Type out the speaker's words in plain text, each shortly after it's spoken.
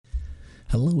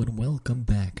Hello and welcome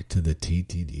back to the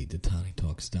TTD, the Tani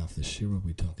Talk Stuff, the Shira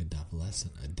we talk a daf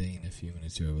lesson a day in a few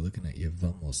minutes here. We're looking at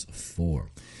Yevamos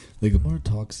 4. The Gemara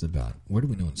talks about, where do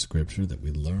we know in Scripture that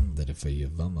we learn that if a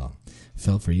Yevama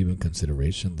fell for even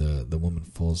consideration, the woman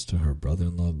falls to her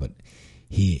brother-in-law, but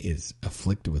he is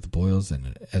afflicted with boils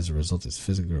and as a result is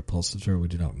physically repulsive to her, we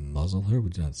do not muzzle her, we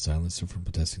do not silence her from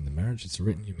protesting the marriage. It's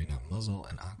written, you may not muzzle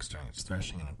an ox during its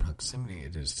threshing, and in proximity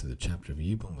it is to the chapter of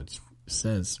Yibum, which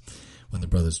says, when the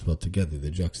brothers dwell together.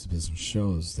 The juxtaposition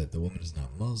shows that the woman is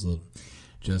not muzzled,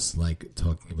 just like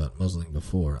talking about muzzling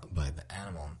before by the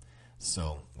animal.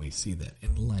 So we see that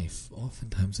in life, too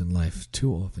oftentimes in life,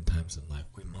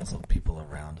 we muzzle people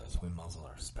around us. We muzzle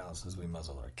our spouses, we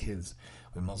muzzle our kids,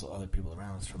 we muzzle other people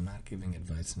around us from not giving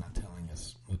advice, not telling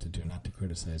us what to do, not to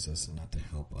criticize us, and not to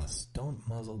help us. Don't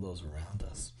muzzle those around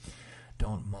us.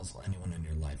 Don't muzzle anyone in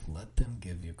your life. Let them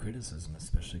give you criticism,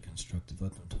 especially constructive.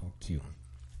 Let them talk to you.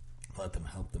 Let them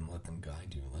help them. Let them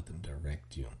guide you. Let them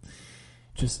direct you.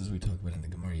 Just as we talk about in the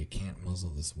Gemara, you can't muzzle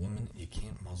this woman. You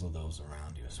can't muzzle those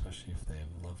around you, especially if they have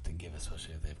love to give,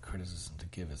 especially if they have criticism to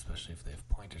give, especially if they have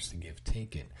pointers to give.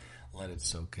 Take it. Let it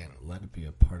soak in. Let it be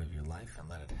a part of your life, and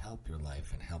let it help your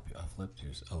life and help you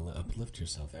uplift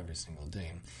yourself every single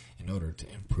day in order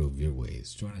to improve your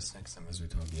ways. Join us next time as we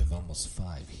talk Yevamos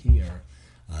 5 here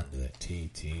on the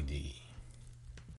TTD.